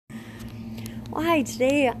Well, hi,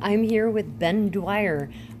 today I'm here with Ben Dwire,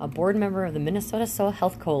 a board member of the Minnesota Soil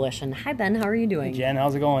Health Coalition. Hi, Ben. How are you doing? Hey, Jen.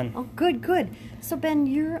 How's it going? Oh, good, good. So, Ben,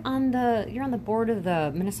 you're on the board of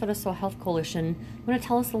the Minnesota Soil Health Coalition. Want to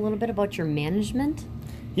tell us a little bit about your management?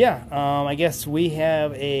 Yeah, I guess we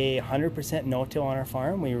have a 100% no-till on our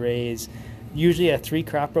farm. We raise usually a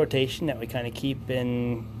 3-crop rotation that we kind of keep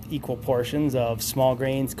in equal portions of small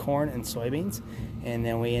grains, corn, and soybeans, and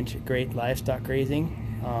then we integrate livestock grazing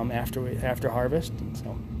after harvest.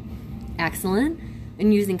 So, excellent.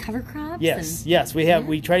 And using cover crops? Yes.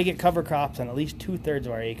 We try to get cover crops on at least 2/3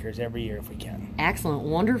 of our acres every year if we can. Excellent,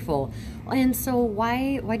 wonderful. And so,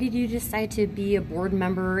 why did you decide to be a board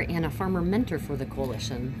member and a farmer mentor for the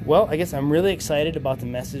coalition? Well, I guess I'm really excited about the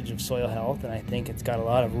message of soil health, and I think it's got a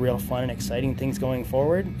lot of real fun and exciting things going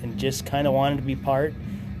forward. And just kind of wanted to be part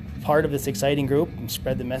of this exciting group and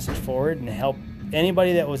spread the message forward and help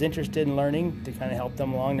anybody that was interested in learning to kind of help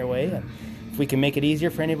them along their way. And if we can make it easier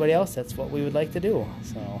for anybody else, that's what we would like to do.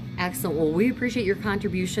 So excellent. Well, we appreciate your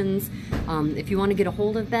contributions. If you want to get a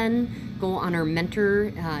hold of Ben, go on our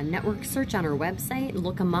mentor network search on our website,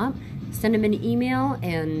 look him up, send him an email,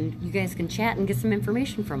 and you guys can chat and get some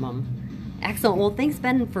information from him. Excellent. Well, thanks,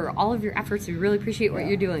 Ben, for all of your efforts. We really appreciate what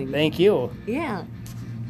you're doing. Thank you. Yeah.